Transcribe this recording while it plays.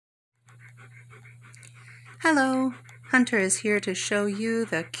Hello, Hunter is here to show you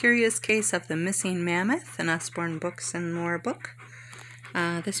The Curious Case of the Missing Mammoth, an Usborne Books and More book.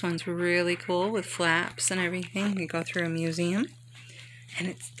 This one's really cool with flaps and everything. You go through a museum, and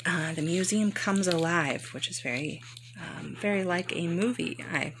it's the museum comes alive, which is very like a movie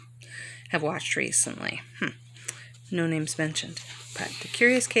I have watched recently. No names mentioned, but The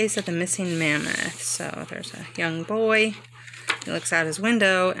Curious Case of the Missing Mammoth. So there's a young boy. He looks out his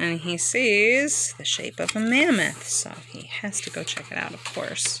window and he sees the shape of a mammoth, so he has to go check it out, of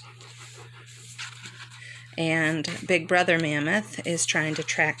course. And Big Brother Mammoth is trying to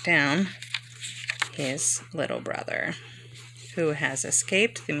track down his little brother, who has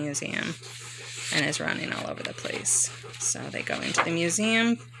escaped the museum and is running all over the place. So they go into the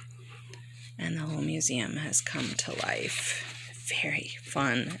museum, and the whole museum has come to life. Very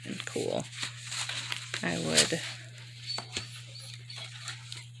fun and cool.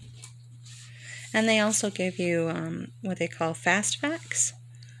 And they also give you what they call fast facts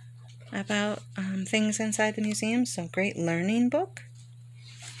about things inside the museum. So great learning book.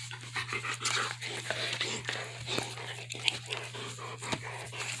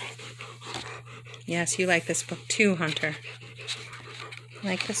 Yes, you like this book too, Hunter.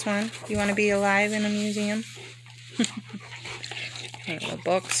 Like this one? You want to be alive in a museum? Okay, the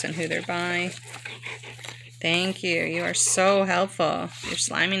books and who they're by. Thank you. You are so helpful. You're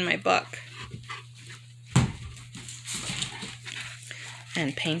sliming my book.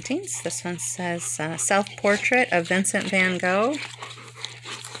 And paintings. This one says Self-Portrait of Vincent van Gogh.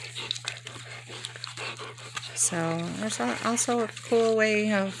 So there's also a cool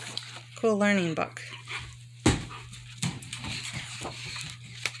learning book.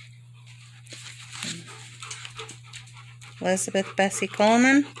 Elizabeth Bessie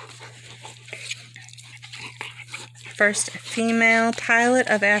Coleman. First female pilot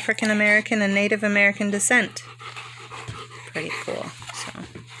of African American and Native American descent. Pretty cool. So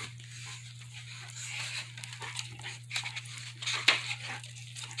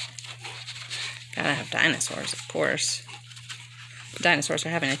gotta have dinosaurs, of course. The dinosaurs are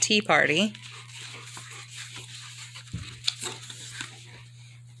having a tea party.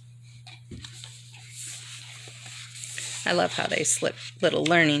 I love how they slip little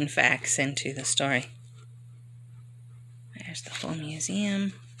learning facts into the story. There's the whole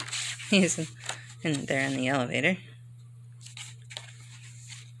museum. And they're in the elevator.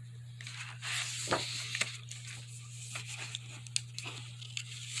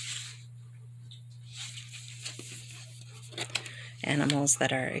 Animals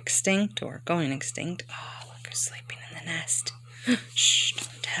that are extinct or going extinct. Oh, look, who's sleeping in the nest. Shh,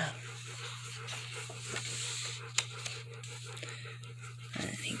 don't tell.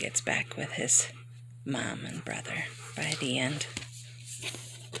 And he gets back with his mom and brother by the end.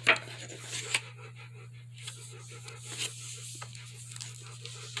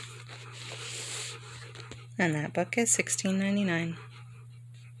 And that book is $16.99.